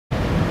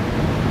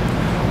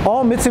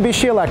All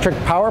Mitsubishi Electric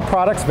Power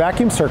Products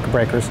vacuum circuit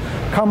breakers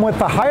come with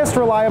the highest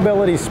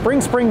reliability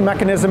spring-spring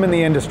mechanism in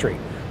the industry.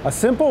 A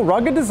simple,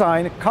 rugged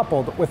design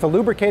coupled with a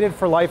lubricated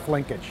for life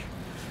linkage.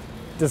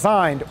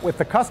 Designed with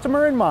the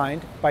customer in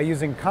mind by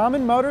using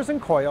common motors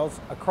and coils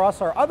across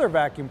our other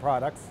vacuum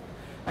products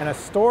and a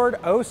stored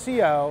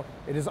OCO,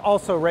 it is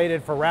also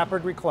rated for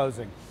rapid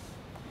reclosing.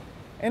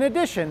 In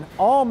addition,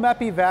 all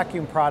MEPI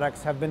vacuum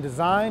products have been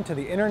designed to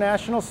the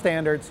international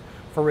standards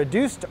for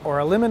reduced or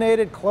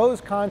eliminated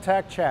close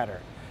contact chatter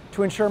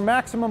to ensure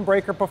maximum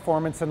breaker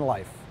performance and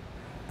life.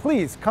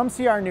 Please come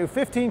see our new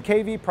 15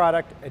 kV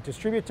product at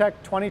DistribuTech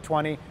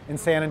 2020 in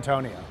San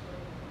Antonio.